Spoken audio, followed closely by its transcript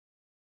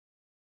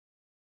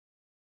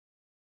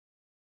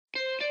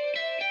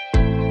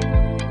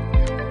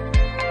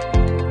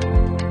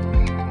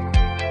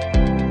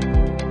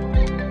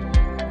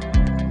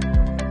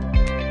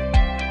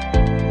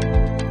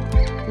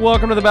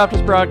Welcome to the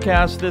Baptist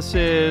Broadcast. This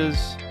is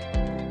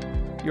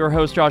your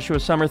host, Joshua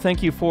Summer.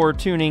 Thank you for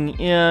tuning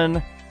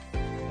in.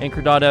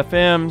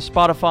 Anchor.fm,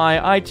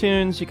 Spotify,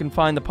 iTunes. You can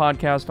find the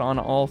podcast on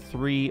all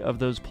three of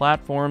those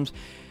platforms.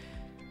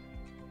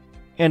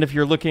 And if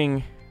you're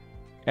looking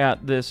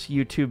at this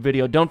YouTube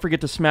video, don't forget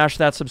to smash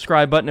that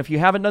subscribe button if you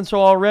haven't done so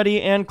already,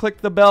 and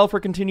click the bell for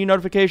continued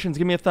notifications.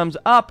 Give me a thumbs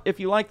up if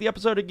you like the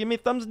episode, and give me a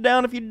thumbs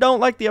down if you don't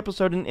like the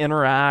episode, and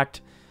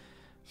interact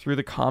through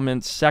the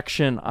comments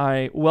section.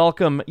 I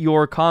welcome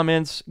your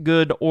comments,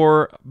 good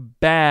or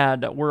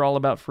bad. We're all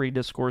about free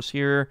discourse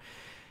here,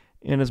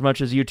 in as much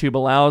as YouTube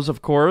allows,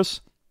 of course.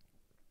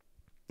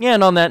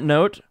 And on that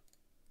note,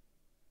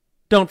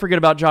 don't forget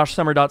about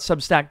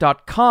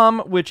joshsummer.substack.com,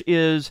 which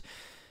is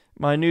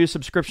my new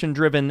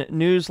subscription-driven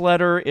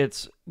newsletter.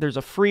 There's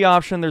a free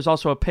option. There's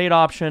also a paid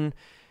option,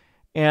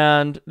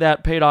 and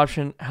that paid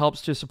option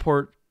helps to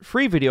support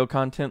free video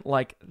content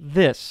like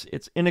this.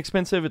 It's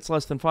inexpensive. It's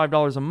less than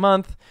 $5 a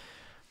month,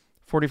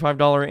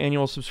 $45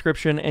 annual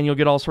subscription, and you'll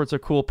get all sorts of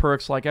cool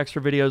perks like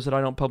extra videos that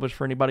I don't publish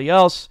for anybody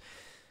else,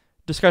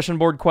 discussion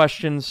board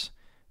questions,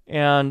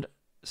 and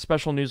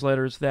special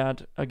newsletters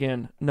that,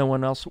 again, no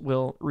one else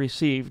will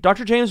receive.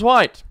 Dr. James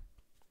White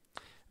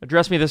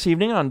addressed me this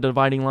evening on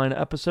Dividing Line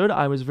episode.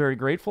 I was very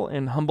grateful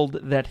and humbled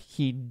that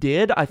he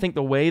did. I think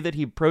the way that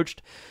he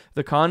approached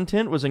the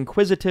content was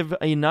inquisitive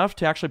enough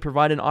to actually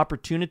provide an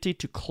opportunity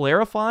to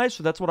clarify,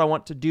 so that's what I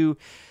want to do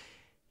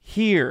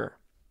here.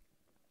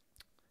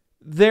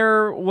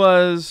 There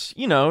was,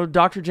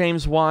 Dr.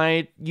 James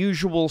White,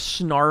 usual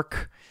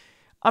snark.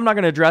 I'm not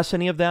going to address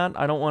any of that.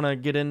 I don't want to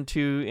get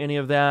into any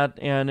of that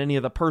and any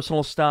of the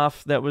personal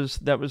stuff that was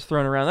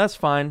thrown around. That's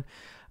fine.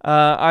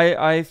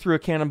 I threw a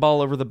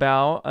cannonball over the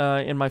bow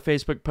in my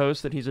Facebook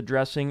post that he's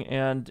addressing,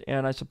 and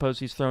I suppose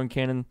he's throwing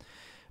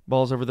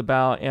cannonballs over the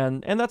bow,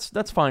 and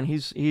that's fine.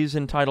 He's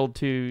entitled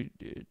to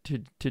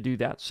do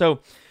that.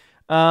 So,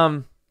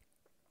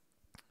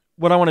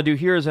 what I want to do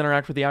here is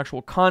interact with the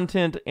actual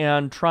content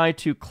and try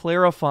to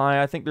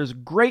clarify. I think there's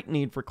great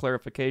need for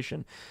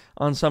clarification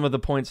on some of the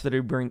points that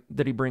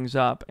he brings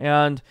up,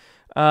 and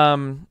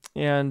I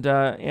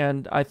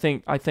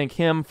thank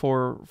him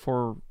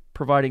for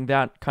providing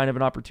that kind of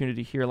an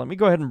opportunity here. Let me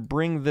go ahead and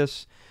bring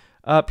this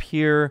up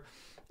here,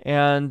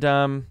 and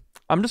I'm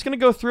just going to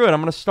go through it.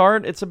 I'm going to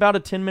start. It's about a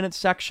 10-minute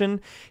section.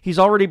 He's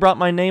already brought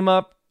my name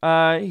up.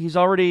 He's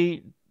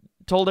already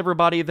told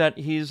everybody that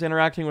he's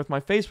interacting with my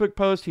Facebook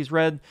post. He's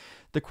read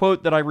the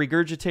quote that I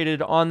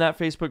regurgitated on that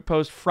Facebook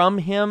post from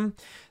him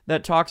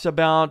that talks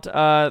about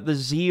the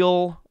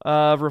zeal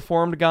of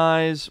Reformed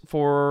guys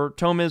for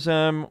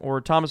Thomism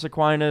or Thomas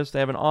Aquinas. They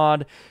have an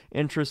odd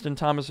interest in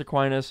Thomas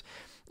Aquinas.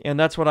 And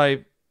that's what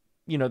I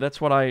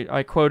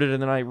quoted,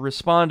 and then I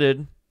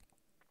responded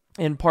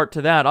in part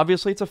to that.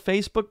 Obviously, it's a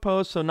Facebook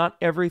post, so not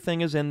everything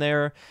is in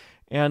there.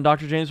 And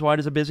Dr. James White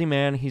is a busy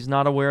man. He's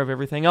not aware of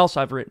everything else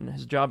I've written.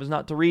 His job is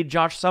not to read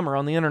Josh Summer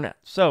on the internet.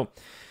 So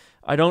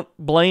I don't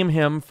blame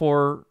him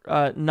for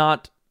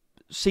not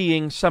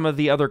seeing some of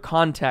the other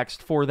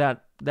context for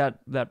that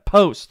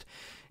post.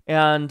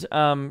 And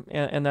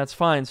that's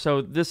fine.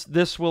 So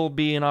this will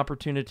be an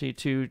opportunity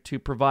to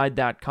provide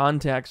that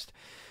context.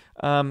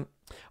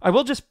 I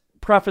will just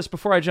preface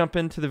before I jump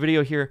into the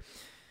video here,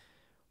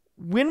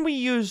 when we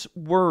use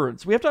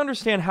words, we have to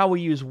understand how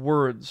we use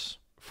words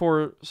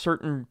for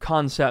certain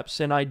concepts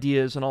and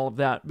ideas and all of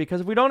that. Because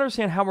if we don't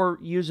understand how we're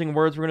using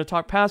words, we're going to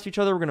talk past each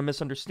other, we're going to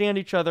misunderstand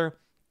each other,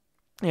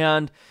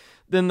 and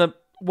then the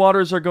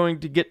waters are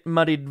going to get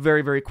muddied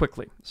very, very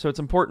quickly. So it's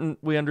important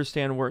we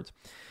understand words.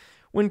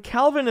 When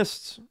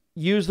Calvinists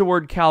use the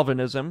word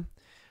Calvinism,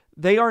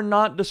 they are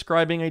not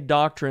describing a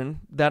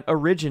doctrine that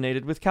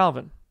originated with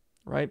Calvin.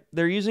 Right?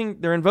 They're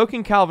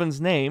invoking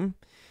Calvin's name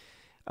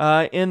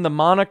in the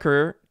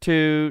moniker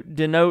to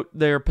denote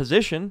their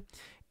position,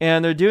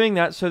 and they're doing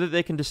that so that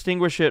they can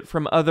distinguish it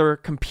from other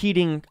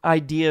competing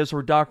ideas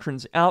or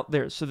doctrines out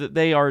there, so that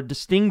they are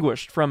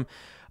distinguished from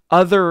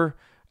other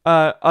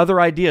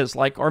ideas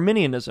like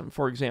Arminianism,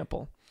 for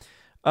example.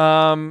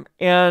 And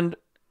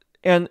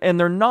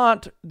they're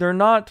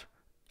not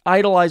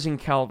idolizing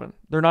Calvin.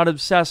 They're not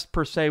obsessed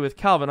per se with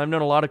Calvin. I've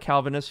known a lot of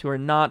Calvinists who are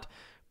not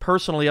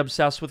personally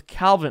obsessed with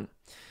Calvin,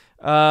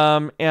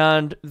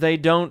 and they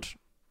don't,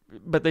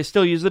 but they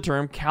still use the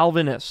term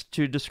Calvinist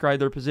to describe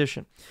their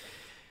position.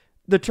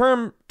 The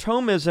term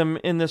Thomism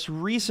in this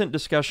recent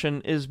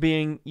discussion is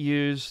being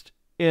used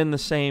in the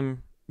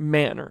same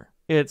manner.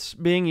 It's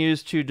being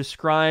used to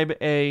describe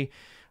a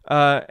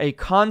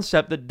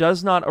concept that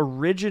does not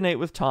originate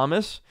with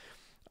Thomas.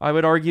 I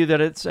would argue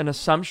that it's an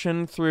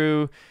assumption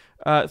throughout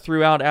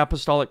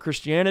apostolic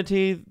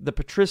Christianity, the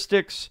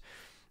patristics,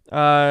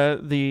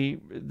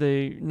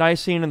 the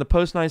Nicene and the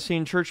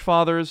post-Nicene church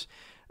fathers,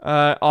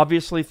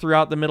 obviously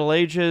throughout the Middle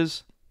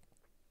Ages,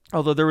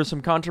 although there was some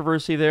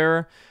controversy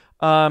there,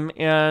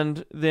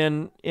 and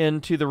then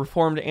into the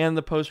Reformed and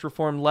the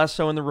post-Reformed, less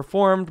so in the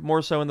Reformed,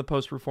 more so in the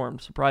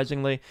post-Reformed.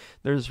 Surprisingly,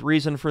 there's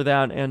reason for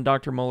that, and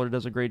Dr. Mohler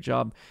does a great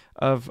job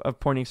of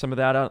pointing some of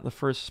that out in the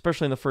first,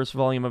 especially in the first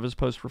volume of his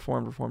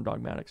post-Reformed Reformed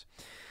Dogmatics.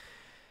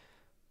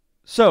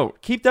 So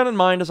keep that in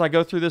mind as I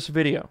go through this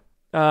video.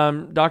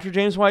 Dr.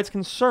 James White's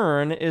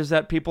concern is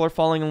that people are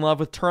falling in love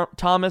with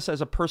Thomas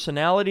as a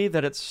personality,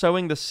 that it's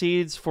sowing the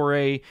seeds for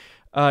a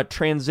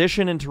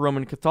transition into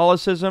Roman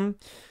Catholicism.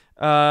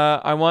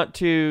 I want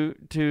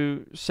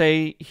to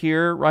say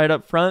here right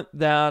up front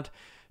that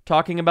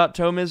talking about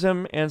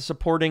Thomism and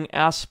supporting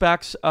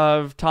aspects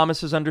of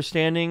Thomas's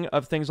understanding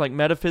of things like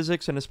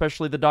metaphysics and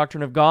especially the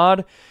doctrine of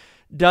God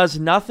does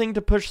nothing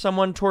to push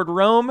someone toward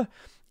Rome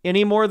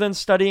any more than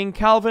studying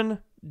Calvin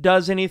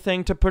does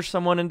anything to push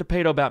someone into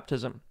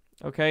paedobaptism.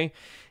 Okay,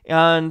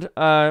 and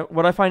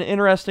what I find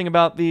interesting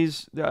about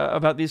these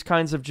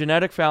kinds of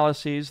genetic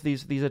fallacies,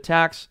 these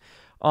attacks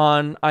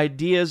on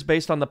ideas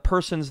based on the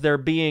persons they're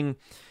being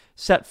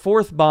set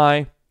forth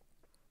by,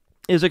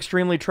 is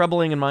extremely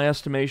troubling in my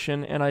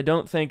estimation, and I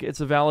don't think it's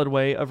a valid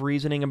way of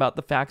reasoning about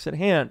the facts at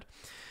hand.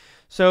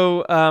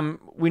 So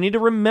we need to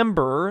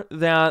remember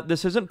that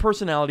this isn't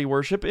personality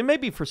worship. It may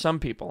be for some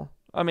people.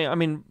 I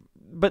mean,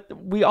 but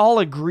we all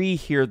agree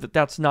here that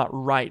that's not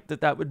right,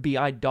 that would be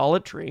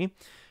idolatry.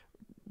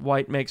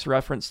 White makes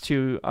reference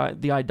to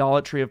the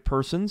idolatry of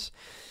persons,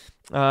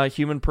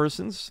 human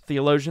persons,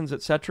 theologians,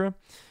 etc.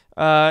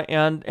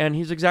 And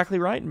he's exactly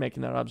right in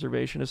making that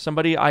observation. If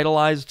somebody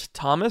idolized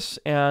Thomas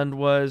and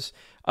was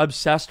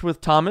obsessed with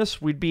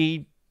Thomas, we'd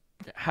be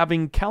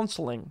having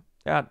counseling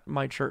at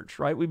my church,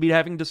 right? We'd be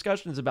having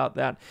discussions about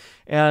that,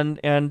 and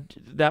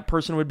that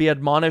person would be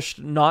admonished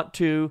not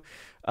to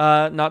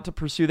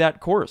pursue that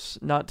course,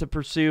 not to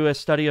pursue a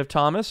study of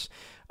Thomas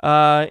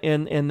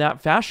in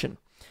that fashion.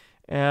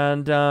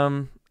 And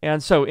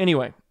so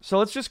anyway, so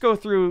let's just go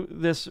through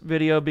this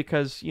video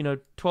because,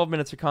 12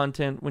 minutes of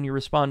content when you're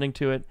responding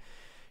to it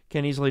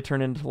can easily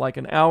turn into like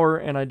an hour,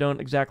 and I don't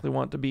exactly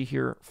want to be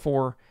here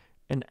for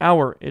an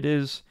hour. It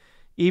is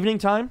evening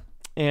time,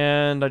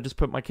 and I just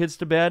put my kids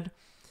to bed,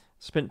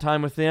 spent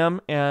time with them,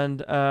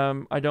 and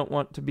I don't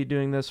want to be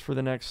doing this for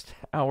the next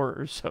hour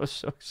or so,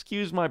 so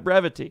excuse my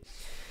brevity.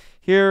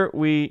 Here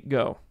we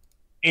go.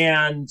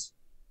 And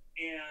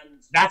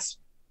that's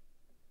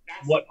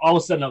what all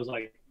of a sudden I was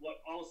like,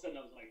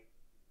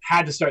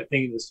 had to start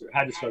thinking this through,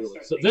 had to start over.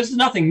 So this is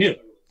nothing new.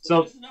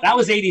 So that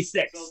was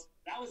 86.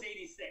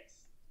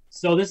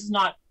 So this is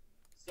not.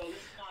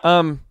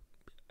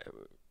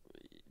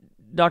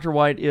 Dr.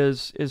 White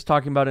is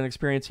talking about an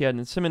experience he had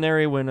in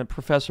seminary when a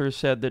professor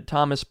said that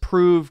Thomas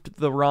proved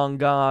the wrong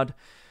God.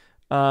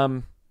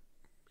 According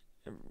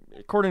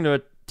to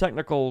a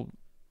technical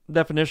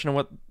definition of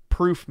what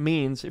proof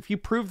means, if you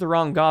prove the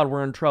wrong God,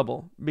 we're in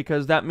trouble,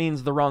 because that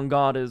means the wrong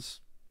God is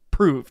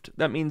proved.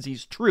 That means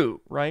he's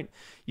true, right?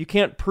 You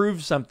can't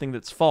prove something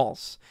that's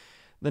false.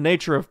 The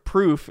nature of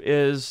proof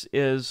is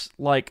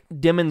like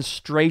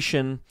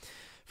demonstration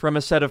from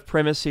a set of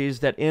premises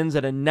that ends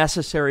at a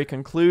necessary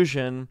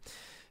conclusion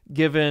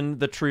given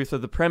the truth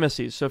of the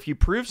premises. So if you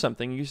prove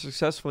something, you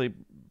successfully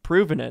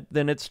proven it,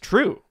 then it's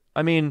true.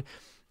 I mean,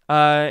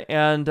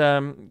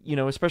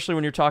 especially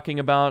when you're talking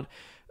about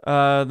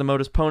the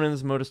modus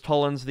ponens, modus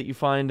tollens that you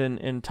find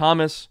in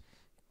Thomas,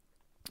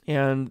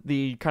 and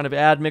the kind of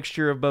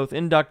admixture of both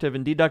inductive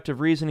and deductive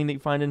reasoning that you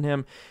find in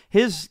him,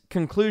 his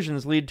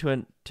conclusions lead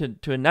to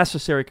a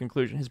necessary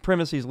conclusion. His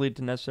premises lead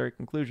to necessary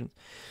conclusions.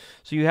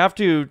 So you have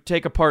to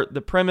take apart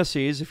the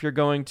premises if you're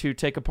going to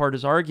take apart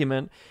his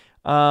argument,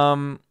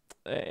 and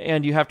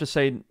you have to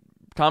say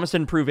Thomas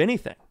didn't prove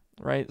anything,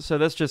 right? So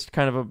that's just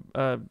kind of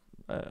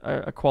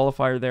a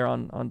qualifier there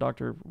on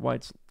Dr.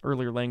 White's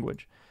earlier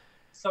language.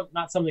 So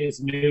not something that's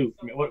new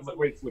for me. What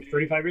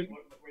 35 years?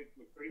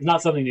 It's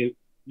not something new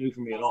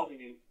for me at all.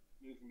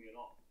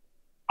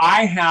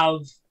 I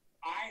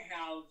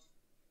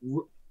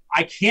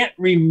can't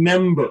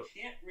remember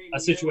a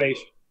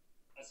situation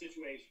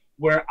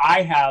where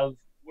I have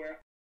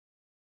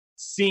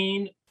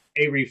seen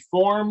a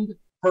reformed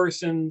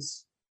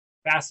person's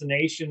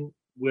fascination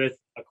with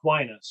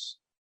Aquinas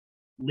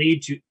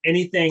lead to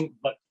anything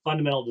but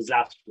fundamental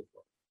disaster.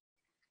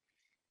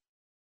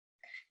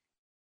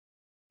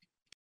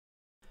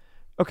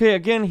 Okay,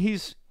 again,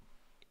 he's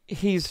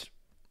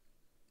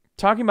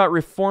talking about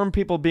Reformed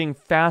people being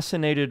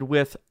fascinated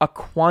with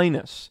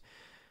Aquinas,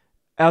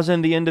 as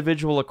in the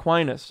individual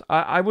Aquinas.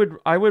 I would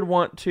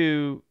want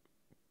to,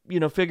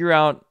 figure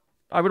out.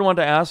 I would want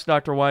to ask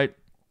Dr. White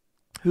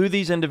who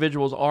these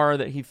individuals are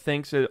that he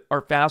thinks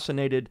are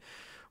fascinated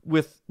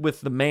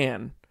with the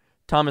man,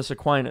 Thomas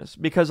Aquinas,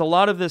 because a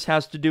lot of this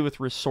has to do with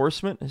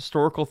ressourcement,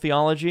 historical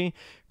theology,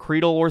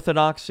 creedal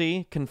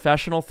orthodoxy,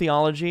 confessional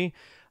theology,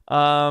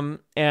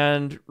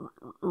 and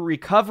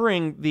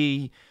recovering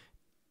the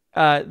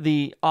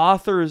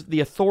author's, the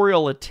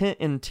authorial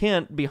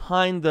intent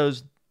behind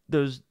those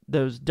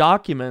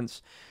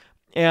documents.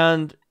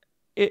 And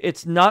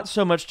it's not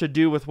so much to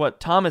do with what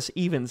Thomas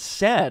even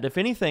said. If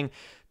anything,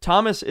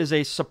 Thomas is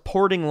a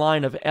supporting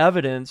line of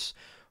evidence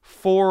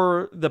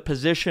for the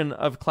position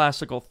of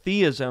classical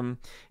theism,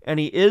 and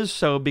he is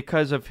so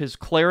because of his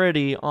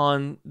clarity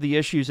on the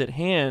issues at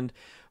hand.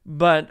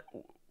 But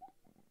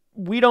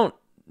we don't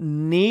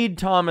need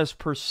Thomas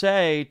per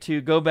se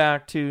to go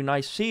back to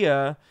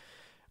Nicaea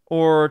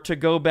or to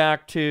go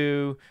back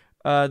to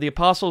the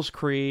Apostles'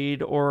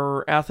 Creed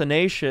or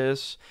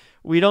Athanasius.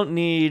 We don't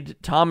need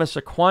Thomas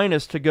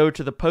Aquinas to go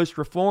to the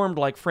post-Reformed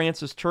like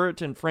Francis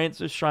Turretin,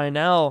 Francis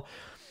Scheinel,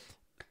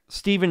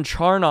 Stephen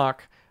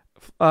Charnock,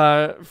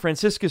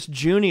 Franciscus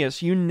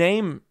Junius, you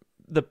name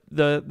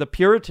the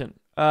Puritan.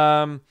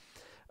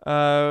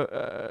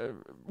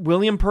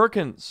 William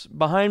Perkins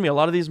behind me. A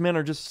lot of these men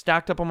are just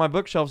stacked up on my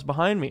bookshelves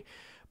behind me.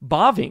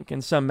 Bavinck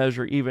in some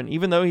measure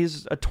even though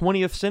he's a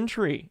 20th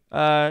century,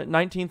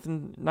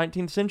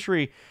 19th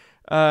century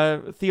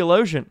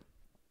theologian,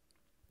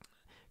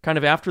 kind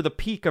of after the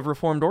peak of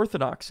Reformed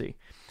Orthodoxy,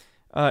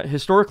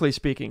 historically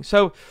speaking.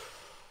 So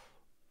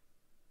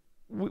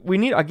we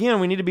need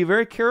to be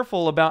very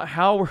careful about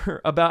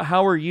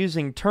how we're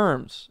using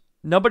terms.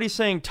 Nobody's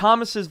saying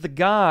Thomas is the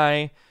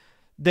guy,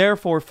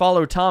 therefore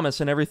follow Thomas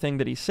in everything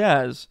that he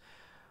says.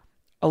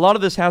 A lot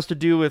of this has to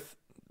do with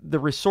the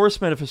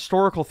ressourcement of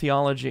historical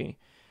theology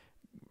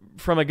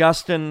from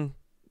Augustine,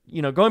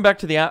 going back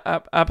to the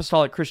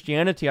apostolic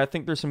Christianity. I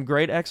think there's some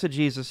great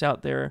exegesis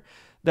out there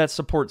that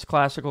supports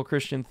classical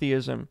Christian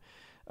theism.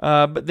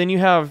 But then you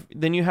have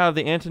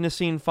the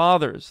Ante-Nicene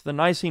Fathers, the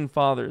Nicene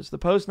Fathers, the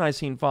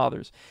Post-Nicene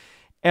Fathers,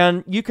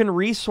 and you can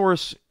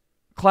resource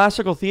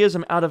classical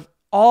theism out of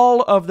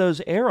all of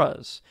those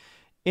eras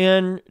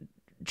in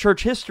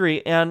church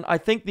history. And I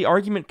think the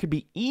argument could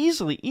be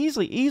easily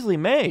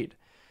made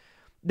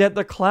that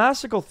the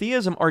classical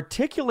theism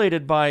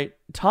articulated by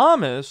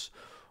Thomas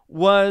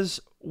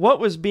was what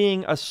was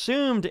being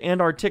assumed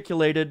and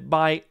articulated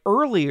by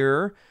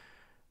earlier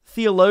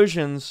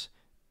theologians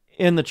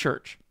in the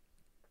church.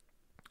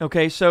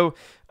 Okay, so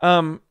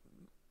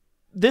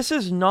this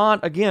is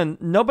not, again,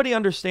 nobody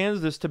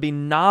understands this to be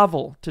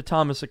novel to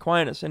Thomas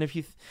Aquinas. And if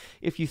you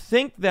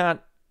think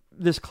that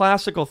this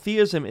classical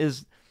theism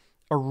is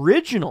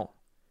original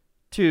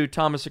to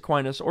Thomas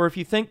Aquinas, or if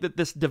you think that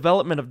this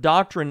development of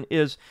doctrine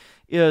is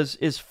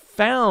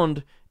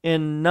found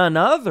in none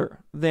other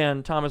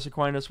than Thomas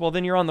Aquinas, well,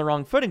 then you're on the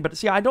wrong footing. But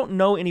see, I don't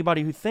know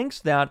anybody who thinks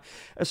that,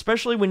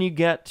 especially when you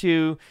get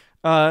to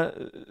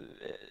the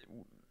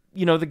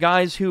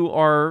guys who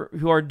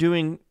are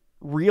doing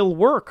real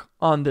work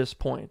on this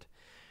point.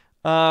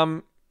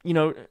 James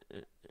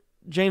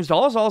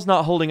Dolezal is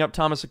not holding up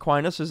Thomas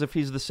Aquinas as if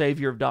he's the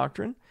savior of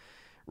doctrine.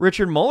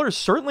 Richard Muller is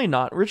certainly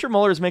not. Richard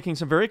Muller is making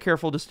some very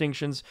careful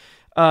distinctions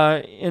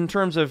in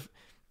terms of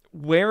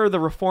where the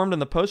Reformed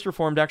and the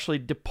Post-Reformed actually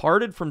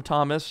departed from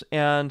Thomas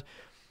and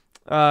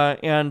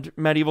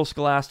medieval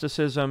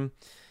scholasticism,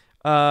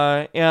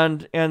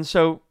 and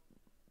so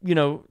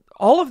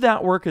all of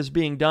that work is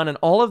being done, and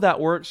all of that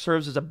work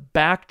serves as a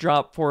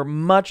backdrop for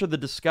much of the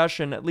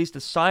discussion, at least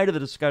a side of the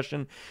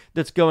discussion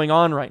that's going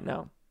on right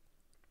now.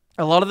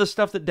 A lot of the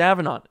stuff that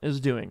Davenant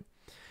is doing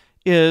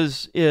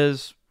is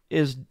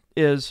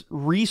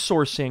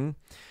resourcing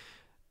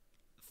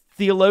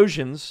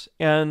theologians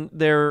and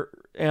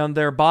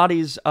their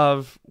bodies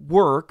of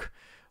work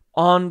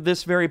on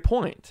this very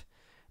point.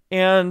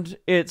 And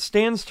it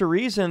stands to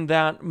reason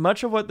that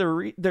much of what they're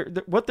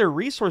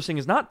resourcing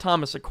is not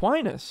Thomas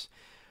Aquinas.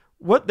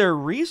 What they're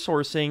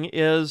resourcing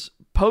is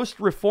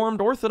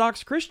post-Reformed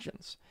Orthodox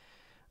Christians.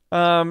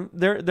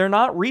 They're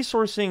not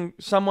resourcing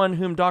someone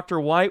whom Dr.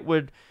 White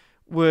would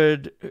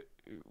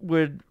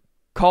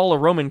call a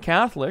Roman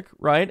Catholic,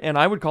 right? And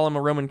I would call him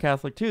a Roman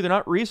Catholic too. They're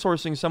not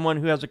resourcing someone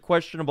who has a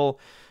questionable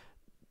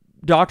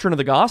doctrine of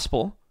the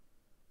gospel,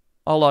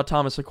 a la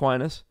Thomas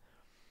Aquinas.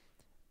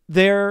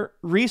 They're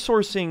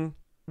resourcing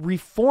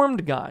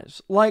Reformed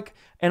guys,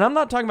 and I'm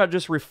not talking about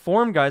just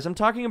Reformed guys, I'm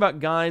talking about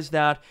guys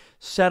that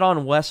sat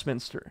on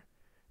Westminster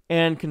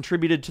and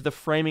contributed to the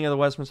framing of the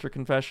Westminster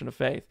Confession of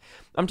Faith.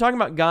 I'm talking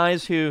about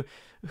guys who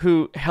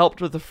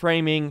helped with the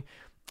framing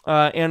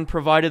and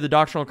provided the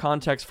doctrinal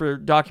context for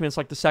documents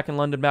like the Second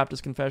London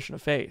Baptist Confession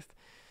of Faith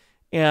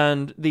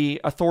and the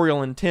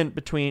authorial intent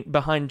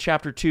behind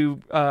Chapter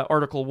 2,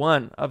 Article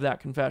 1 of that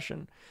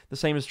confession. The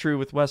same is true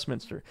with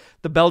Westminster.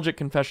 The Belgic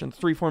Confession,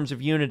 Three Forms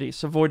of Unity,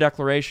 Savoy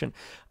Declaration.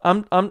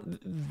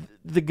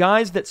 The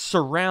guys that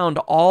surround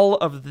all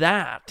of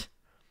that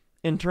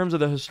in terms of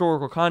the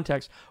historical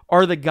context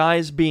are the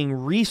guys being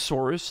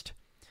resourced,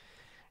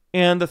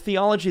 and the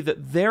theology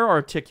that they're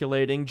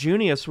articulating,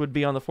 Junius would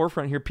be on the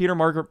forefront here, Peter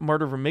Martyr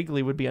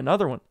Vermigli would be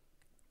another one,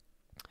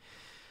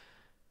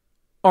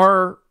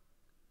 are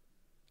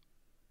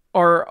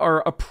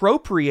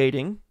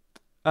appropriating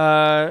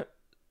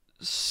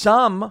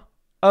some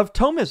of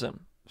Thomism,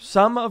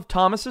 some of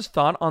Thomas's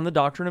thought on the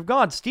doctrine of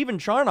God. Stephen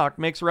Charnock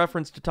makes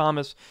reference to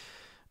Thomas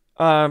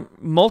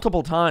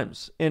multiple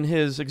times in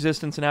his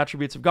Existence and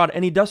Attributes of God,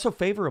 and he does so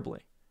favorably.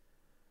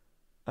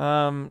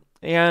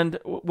 And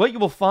what you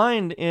will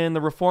find in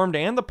the Reformed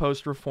and the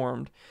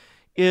Post-Reformed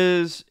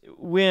is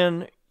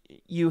when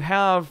you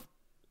have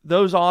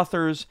those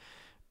authors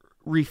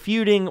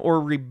refuting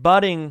or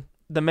rebutting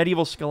the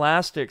medieval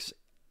scholastics,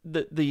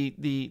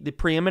 the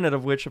preeminent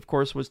of which, of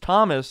course, was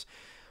Thomas,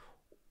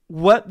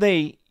 what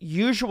they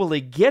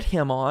usually get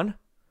him on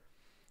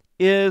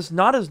is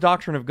not his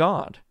doctrine of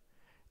God.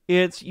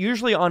 It's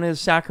usually on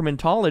his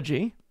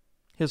sacramentology,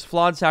 his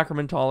flawed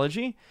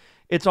sacramentology.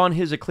 It's on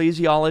his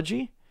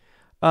ecclesiology.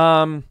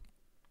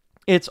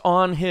 It's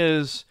on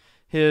his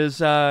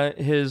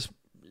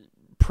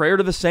prayer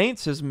to the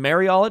saints, his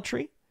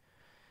Mariolatry,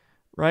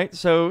 right?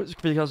 So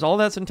because all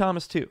that's in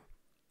Thomas too.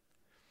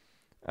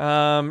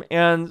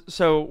 And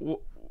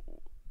so,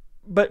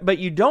 but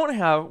you don't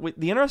have,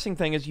 the interesting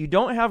thing is you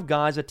don't have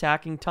guys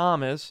attacking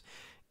Thomas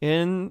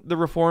in the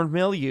Reformed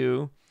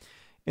milieu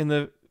in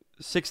the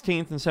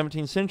 16th and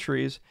 17th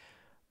centuries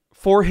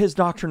for his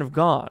doctrine of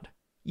God.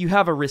 You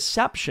have a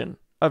reception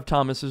of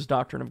Thomas's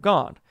doctrine of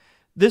God.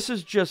 This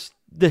is just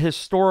the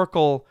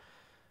historical.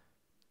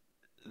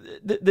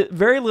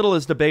 Very little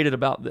is debated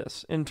about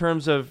this in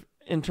terms of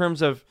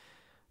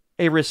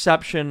a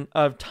reception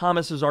of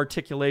Thomas's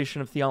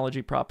articulation of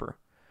theology proper.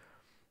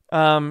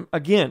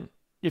 Again,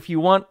 if you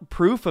want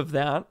proof of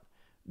that,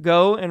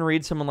 go and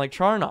read someone like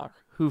Charnock,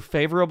 who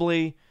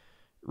favorably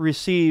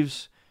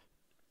receives,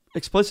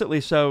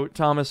 explicitly so,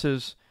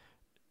 Thomas's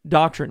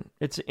doctrine.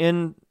 It's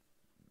in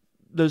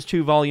those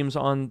 2 volumes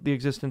on the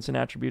existence and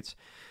attributes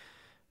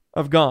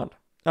of God.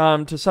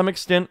 To some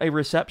extent, a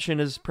reception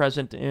is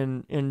present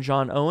in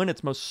John Owen.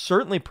 It's most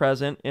certainly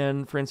present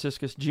in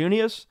Franciscus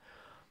Junius.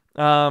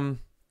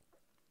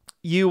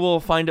 You will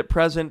find it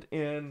present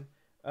in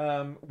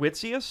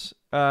Witzius,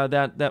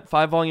 that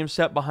 5-volume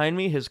set behind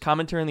me, his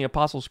commentary on the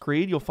Apostles'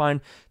 Creed. You'll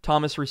find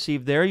Thomas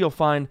received there. You'll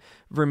find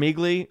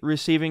Vermigli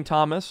receiving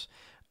Thomas.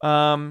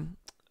 And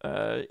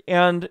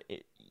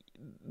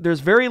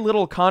there's very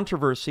little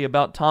controversy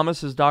about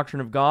Thomas's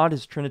doctrine of God,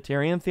 his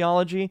Trinitarian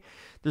theology.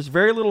 There's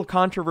very little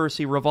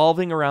controversy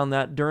revolving around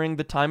that during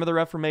the time of the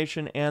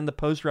Reformation and the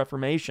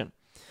post-Reformation.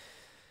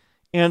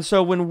 And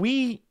so when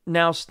we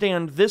now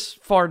stand this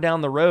far down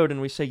the road and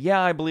we say,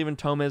 yeah, I believe in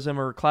Thomism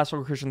or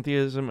classical Christian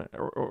theism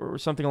or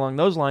something along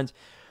those lines,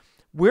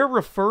 we're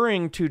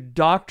referring to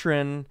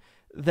doctrine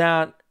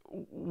that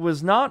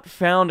was not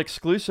found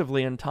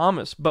exclusively in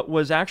Thomas, but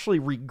was actually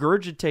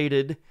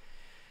regurgitated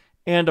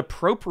and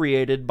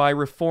appropriated by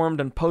Reformed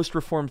and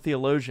post-Reformed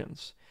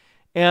theologians.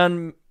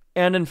 And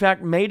in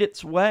fact made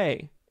its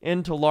way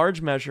into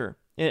large measure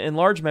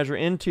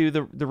into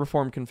the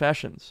Reformed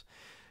confessions.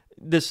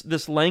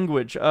 This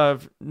language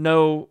of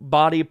no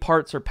body,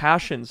 parts, or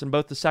passions in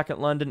both the Second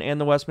London and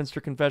the Westminster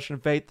Confession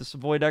of Faith, the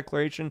Savoy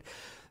Declaration,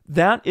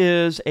 that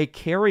is a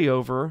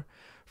carryover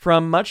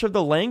from much of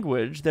the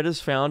language that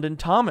is found in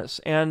Thomas,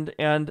 and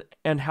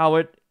how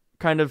it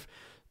kind of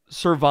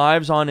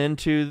survives on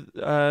into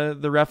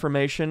the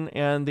Reformation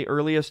and the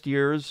earliest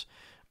years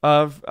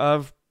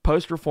of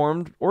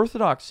post-Reformed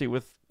orthodoxy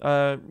with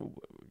Perkins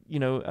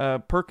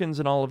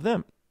and all of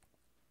them.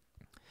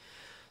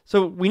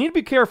 So we need to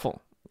be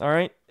careful. All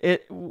right,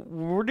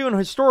 we're doing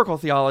historical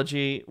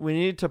theology. We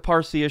need to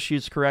parse the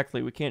issues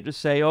correctly. We can't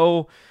just say,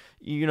 oh,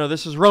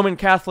 this is Roman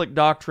Catholic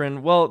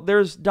doctrine. Well,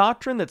 there's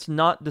doctrine that's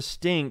not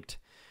distinct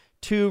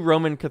to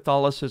Roman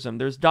Catholicism.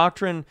 There's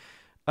doctrine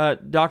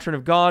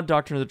of God,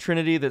 doctrine of the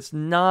Trinity, that's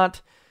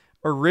not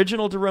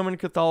original to Roman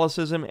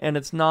Catholicism, and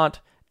it's not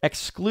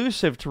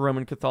exclusive to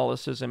Roman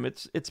Catholicism.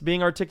 It's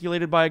being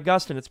articulated by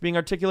Augustine. It's being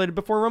articulated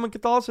before Roman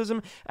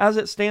Catholicism, as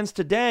it stands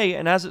today,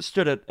 and as it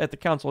stood at the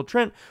Council of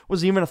Trent,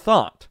 was even a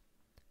thought,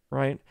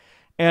 right?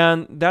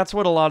 And that's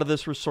what a lot of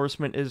this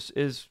ressourcement is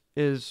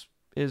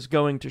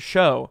going to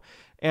show,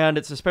 and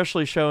it's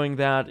especially showing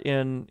that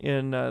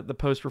in the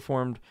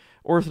post-Reformed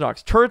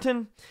Orthodox.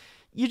 Turretin,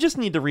 you just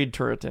need to read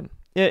Turretin.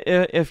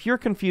 If you're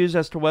confused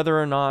as to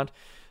whether or not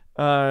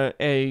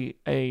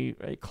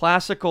a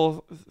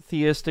classical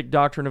theistic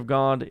doctrine of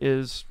God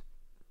is,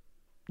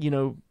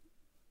 in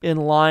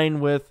line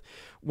with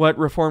what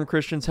Reformed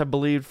Christians have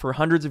believed for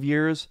hundreds of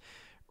years,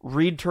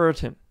 read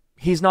Turretin.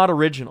 He's not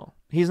original.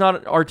 He's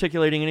not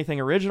articulating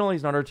anything original.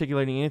 He's not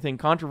articulating anything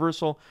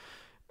controversial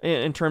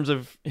in terms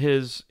of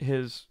his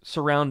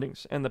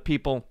surroundings and the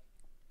people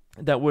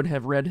that would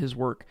have read his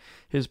work,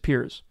 his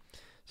peers.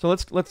 So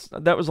let's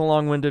that was a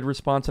long-winded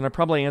response, and I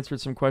probably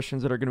answered some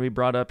questions that are going to be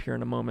brought up here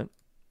in a moment.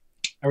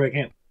 I really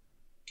can.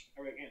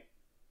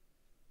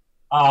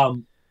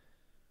 I've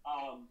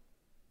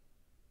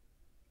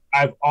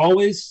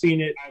always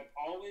seen it.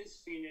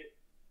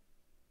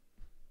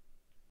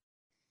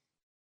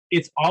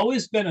 It's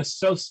always been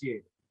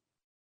associated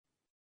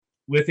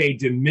with a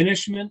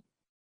diminishment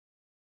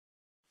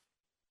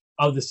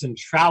of the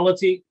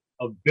centrality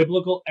of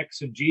biblical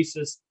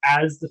exegesis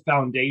as the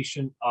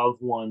foundation of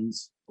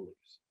one's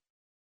beliefs.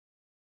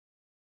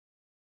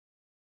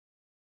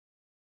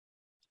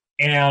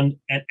 And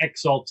an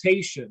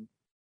exaltation.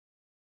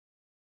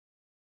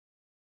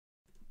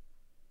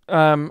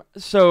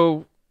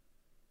 So,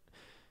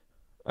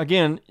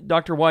 again,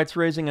 Dr. White's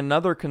raising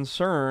another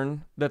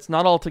concern that's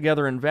not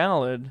altogether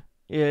invalid,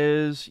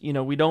 is,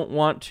 we don't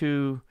want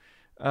to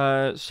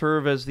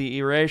serve as the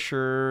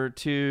erasure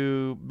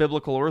to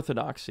biblical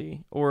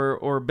orthodoxy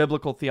or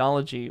biblical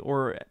theology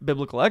or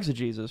biblical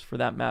exegesis, for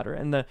that matter,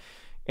 and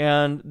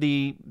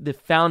the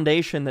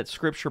foundation that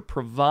Scripture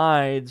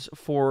provides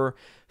for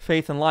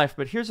faith and life.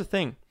 But here's the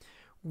thing.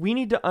 We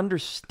need to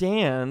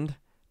understand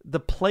the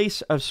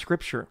place of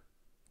Scripture.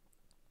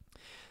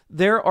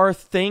 there are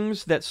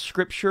things that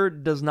Scripture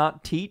does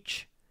not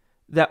teach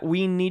that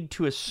we need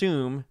to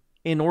assume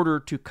in order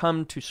to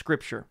come to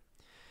Scripture.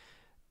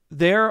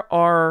 There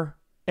are,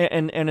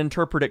 and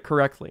interpret it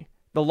correctly.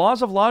 The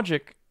laws of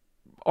logic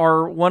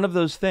are one of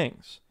those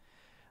things.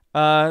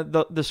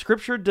 The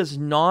Scripture does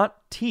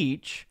not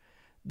teach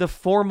the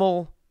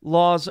formal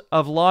laws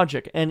of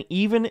logic. And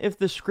even if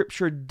the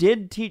Scripture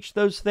did teach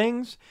those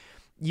things,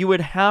 you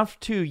would have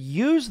to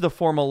use the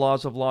formal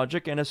laws of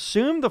logic and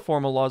assume the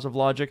formal laws of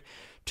logic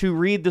to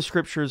read the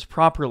Scriptures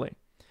properly.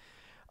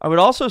 I would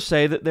also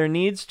say that there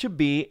needs to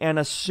be an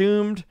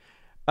assumed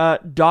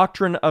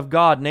doctrine of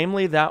God,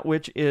 namely that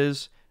which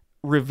is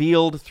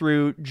revealed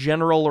through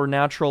general or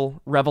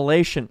natural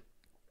revelation.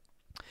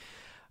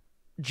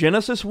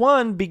 Genesis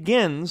 1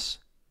 begins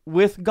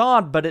with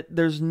God, but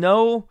there's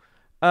no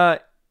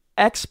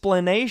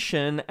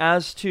explanation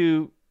as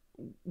to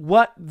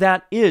what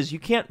that is. You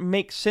can't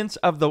make sense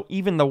of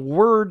even the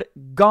word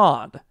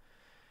God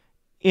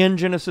in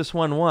Genesis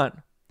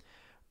 1:1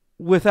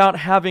 without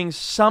having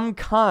some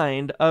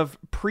kind of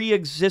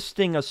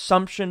pre-existing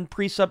assumption,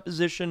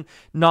 presupposition,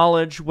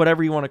 knowledge,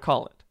 whatever you want to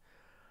call it.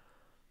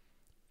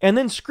 And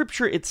then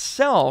Scripture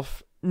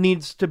itself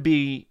needs to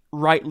be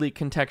rightly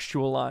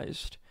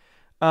contextualized.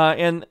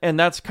 And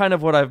that's kind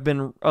of what I've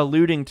been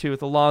alluding to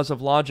with the laws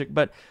of logic.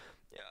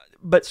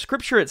 But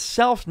Scripture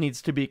itself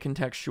needs to be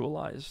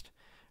contextualized,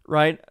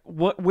 right?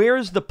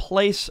 Where's the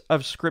place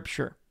of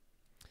Scripture?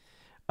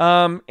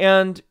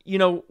 And,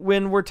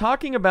 when we're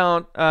talking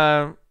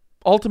about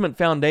ultimate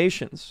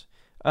foundations,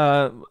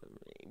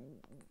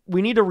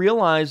 we need to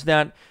realize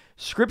that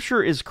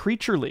Scripture is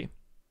creaturely.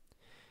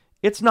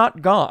 It's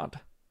not God.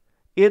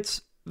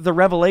 It's the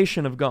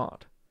revelation of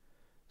God.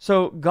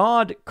 So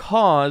God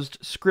caused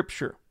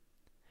Scripture.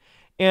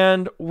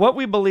 And what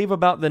we believe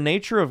about the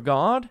nature of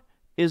God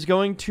is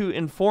going to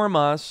inform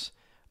us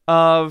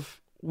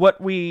of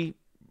what we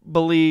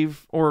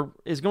believe, or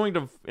is going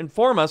to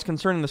inform us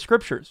concerning the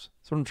Scriptures.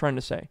 That's what I'm trying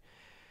to say.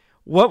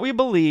 What we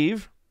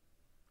believe,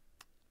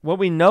 what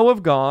we know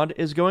of God,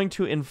 is going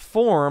to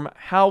inform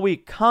how we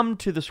come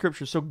to the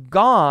Scriptures. So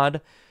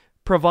God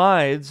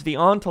provides the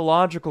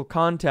ontological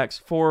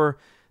context for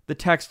the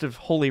text of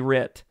Holy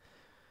Writ.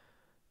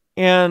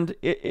 And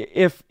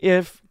if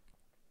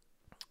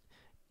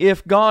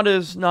God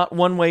is not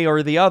one way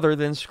or the other,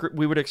 then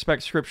we would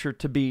expect Scripture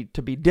to be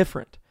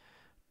different,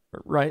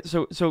 right?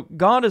 So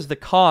God is the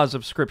cause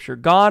of Scripture.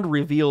 God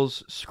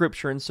reveals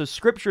Scripture, and so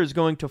Scripture is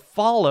going to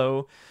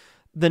follow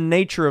the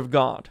nature of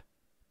God.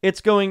 It's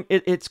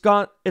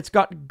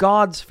got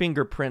God's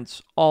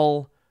fingerprints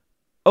all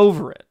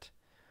over it.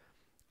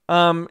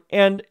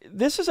 And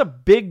this is a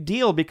big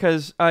deal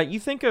because you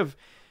think of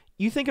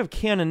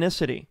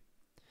canonicity.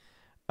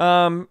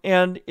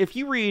 And if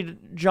you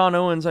read John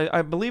Owen's,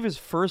 I believe his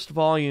first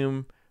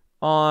volume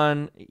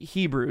on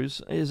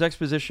Hebrews, his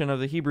exposition of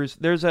the Hebrews,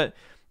 there's a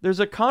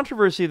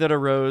controversy that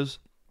arose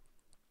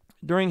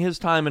during his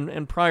time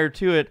and prior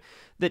to it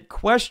that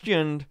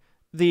questioned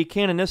the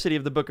canonicity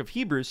of the book of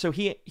Hebrews. So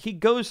he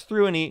goes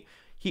through and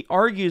he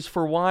argues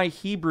for why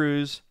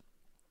Hebrews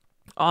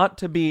ought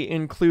to be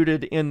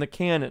included in the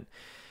canon.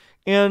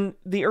 And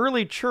the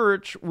early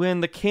church,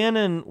 when the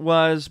canon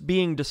was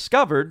being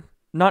discovered,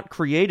 not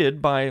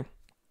created by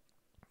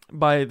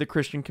the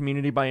Christian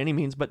community by any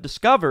means, but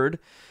discovered,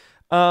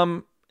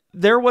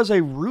 there was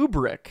a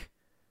rubric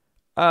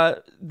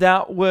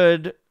that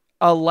would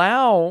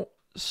allow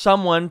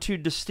someone to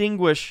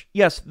distinguish,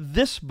 yes,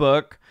 this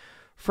book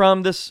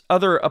from this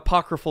other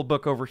apocryphal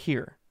book over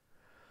here.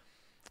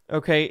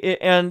 Okay,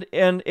 and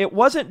it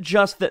wasn't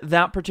just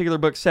that particular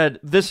book said,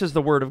 this is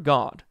the Word of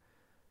God.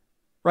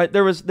 Right?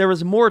 There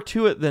was more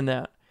to it than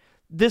that.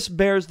 This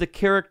bears the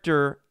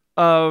character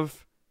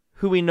of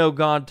who we know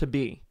God to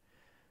be.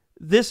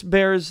 This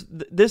bears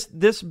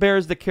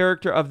the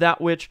character of that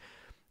which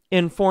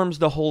informs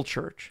the whole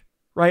church,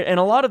 right? And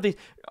a lot of these,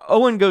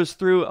 Owen goes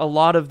through a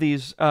lot of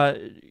these,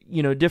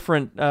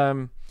 different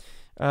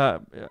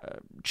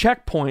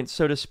checkpoints,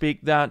 so to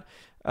speak, that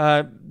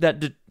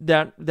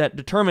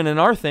determine in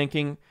our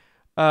thinking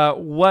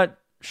what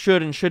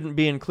should and shouldn't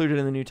be included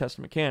in the New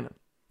Testament canon.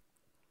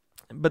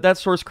 But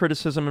that's source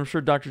criticism. I'm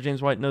sure Dr.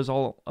 James White knows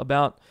all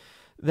about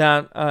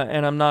that,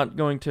 and I'm not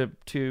going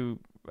to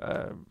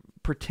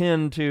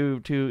pretend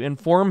to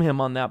inform him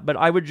on that. But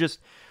I would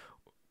just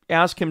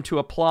ask him to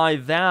apply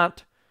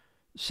that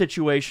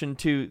situation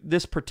to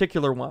this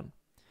particular one.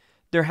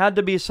 There had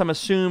to be some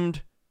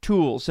assumed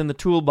tools in the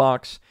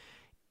toolbox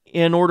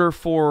in order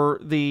for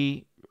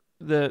the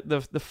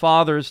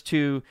fathers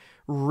to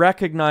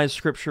recognize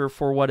Scripture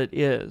for what it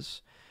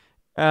is.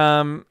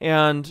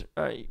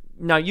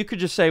 Now you could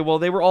just say, well,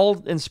 they were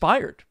all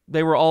inspired.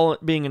 They were all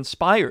being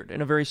inspired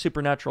in a very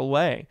supernatural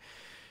way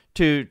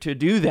to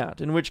do that.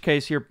 In which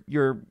case,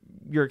 you're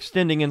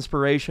extending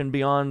inspiration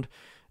beyond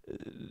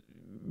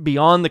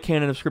the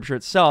canon of Scripture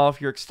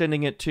itself. You're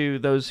extending it to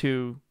those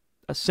who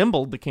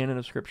assembled the canon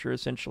of Scripture,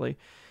 essentially.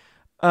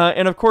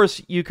 And of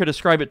course, you could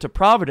ascribe it to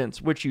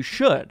providence, which you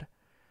should.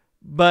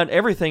 But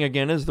everything,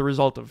 again, is the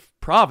result of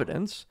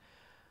providence.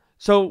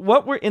 So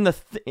what were in the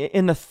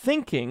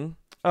thinking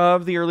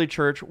of the early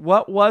church,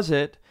 what was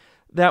it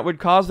that would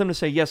cause them to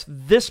say, yes,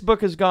 this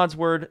book is God's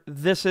word,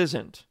 this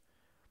isn't?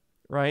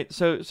 Right?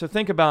 So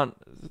think about,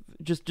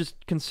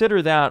 just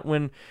consider that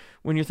when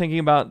you're thinking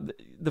about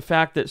the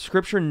fact that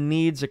Scripture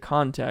needs a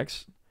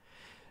context.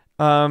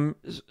 One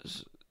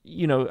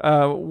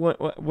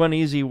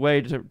easy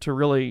way to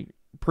really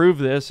prove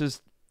this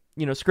is,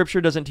 Scripture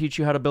doesn't teach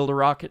you how to build a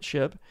rocket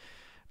ship.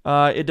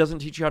 It doesn't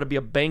teach you how to be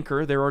a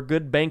banker. There are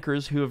good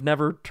bankers who have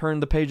never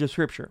turned the page of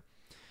Scripture.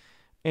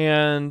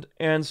 And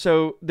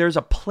so there's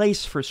a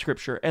place for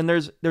Scripture, and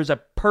there's a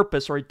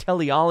purpose or a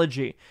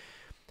teleology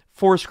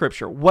for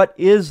Scripture. What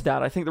is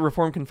that? I think the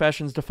Reformed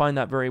Confessions define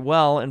that very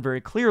well and very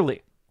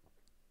clearly.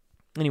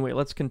 Anyway,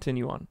 let's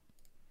continue on.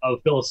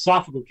 Of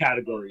philosophical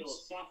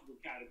categories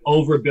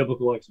over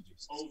biblical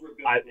exegesis.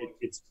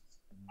 It's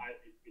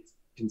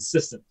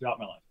consistent throughout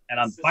my life.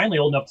 And I'm finally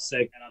old enough to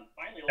say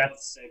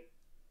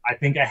I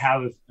think I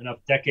have enough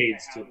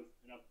decades to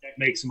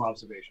make some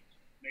observations.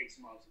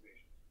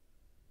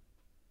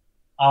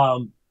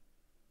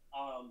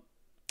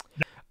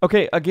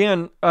 Okay,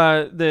 again,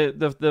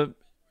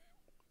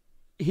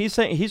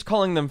 he's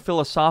calling them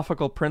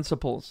philosophical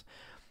principles.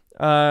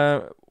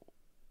 There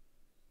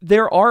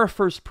are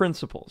first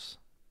principles.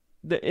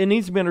 It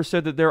needs to be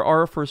understood that there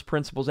are first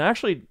principles. And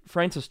actually,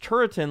 Francis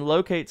Turretin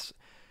locates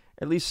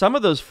at least some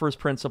of those first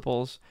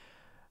principles,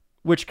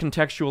 which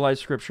contextualize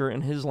Scripture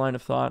in his line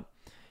of thought,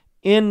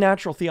 in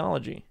natural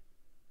theology.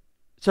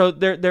 So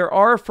there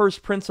are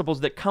first principles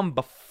that come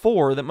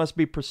before that must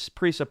be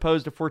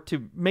presupposed if we're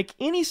to make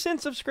any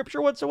sense of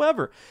Scripture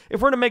whatsoever.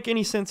 If we're to make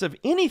any sense of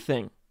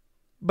anything,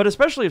 but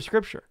especially of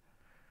Scripture.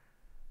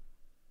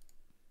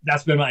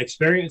 That's been my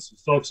experience with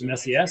folks in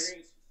SES.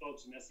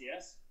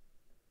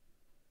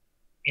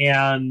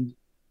 And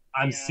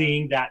I'm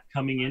seeing that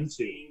coming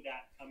into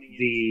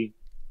the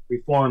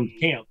Reformed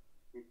camp.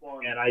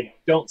 And I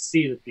don't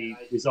see that the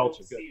results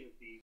are good.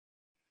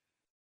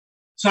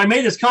 So I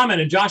made this comment,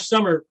 and Josh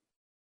Summer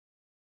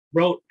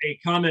wrote a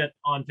comment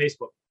on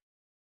Facebook.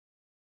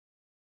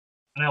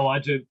 And I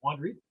wanted to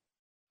read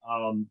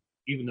it.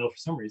 Even though for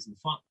some reason the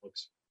font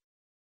looks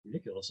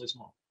ridiculously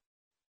small.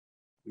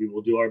 We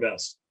will do our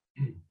best.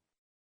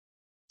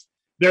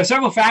 There are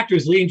several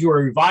factors leading to a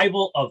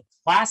revival of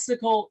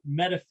classical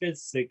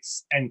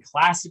metaphysics and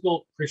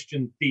classical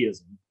Christian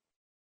theism,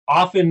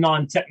 often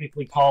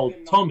non-technically called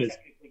Thomism.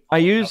 I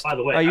used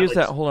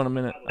that. Hold on a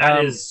minute.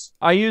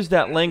 I used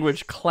that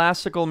language,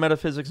 classical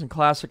metaphysics and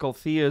classical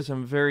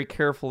theism, very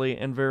carefully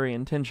and very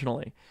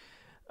intentionally,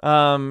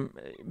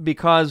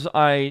 because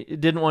I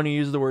didn't want to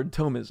use the word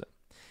Thomism.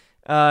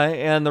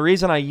 And the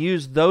reason I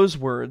used those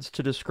words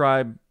to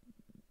describe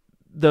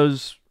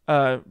those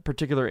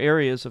particular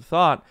areas of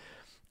thought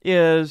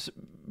is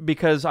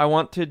because I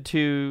wanted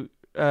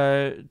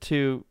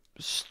to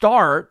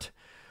start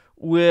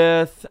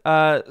with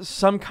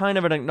some kind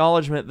of an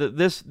acknowledgement that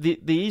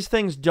these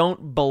things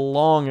don't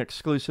belong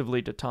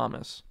exclusively to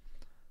Thomas.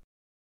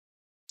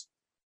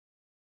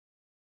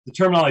 The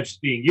terminology is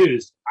being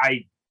used.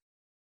 I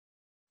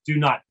do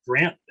not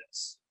grant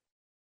this,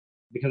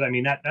 because I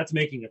mean that's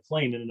making a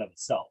claim in and of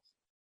itself.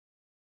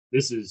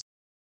 This is.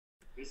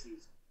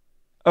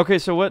 Okay,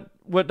 so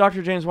what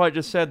Dr. James White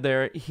just said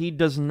there, he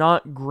does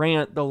not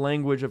grant the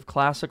language of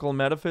classical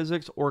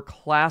metaphysics or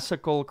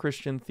classical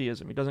Christian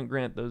theism. He doesn't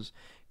grant those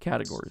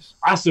categories.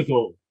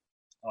 Classical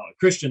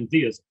Christian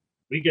theism.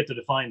 We get to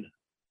define that.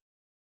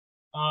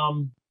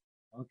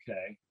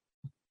 Okay.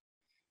 If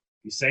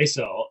you say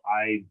so,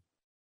 I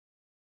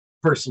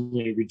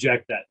personally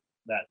reject that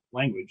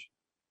language.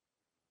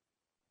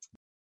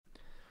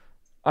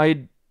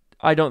 I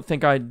don't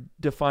think I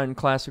define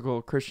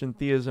classical Christian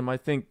theism. I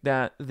think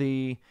that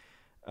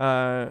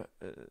that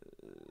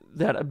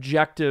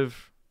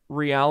objective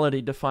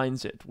reality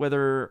defines it,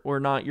 whether or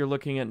not you're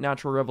looking at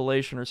natural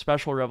revelation or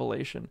special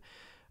revelation.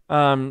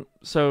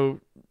 So,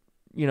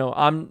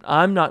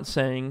 I'm not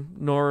saying,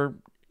 nor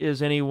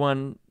is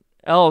anyone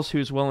else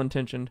who's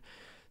well-intentioned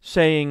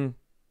saying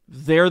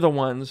they're the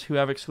ones who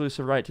have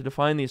exclusive right to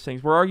define these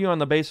things. We're arguing on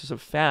the basis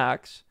of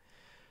facts.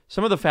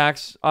 Some of the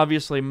facts,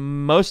 obviously,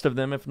 most of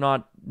them, if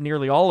not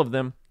nearly all of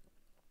them,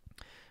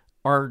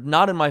 are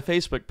not in my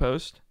Facebook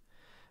post,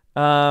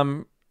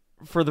 for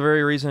the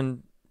very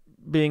reason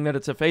being that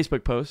it's a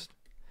Facebook post.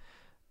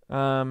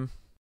 The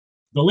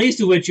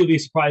least of which you'll be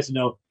surprised to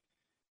know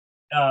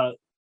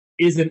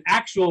is an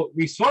actual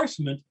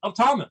ressourcement of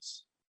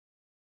Thomas.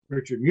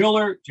 Richard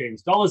Mueller,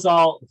 James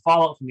Dolezal, the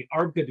fallout from the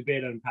Arbica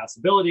debate on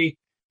impassibility,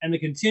 and the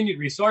continued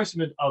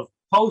ressourcement of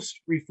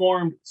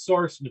post-Reformed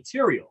source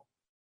material,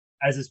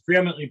 as is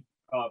preeminently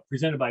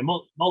presented by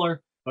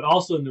Mueller, but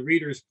also in the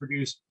readers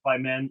produced by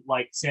men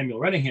like Samuel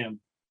Renningham,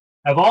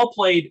 have all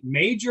played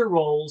major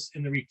roles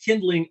in the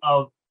rekindling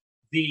of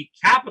the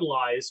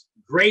capitalized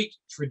great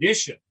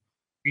tradition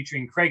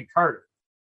featuring Craig Carter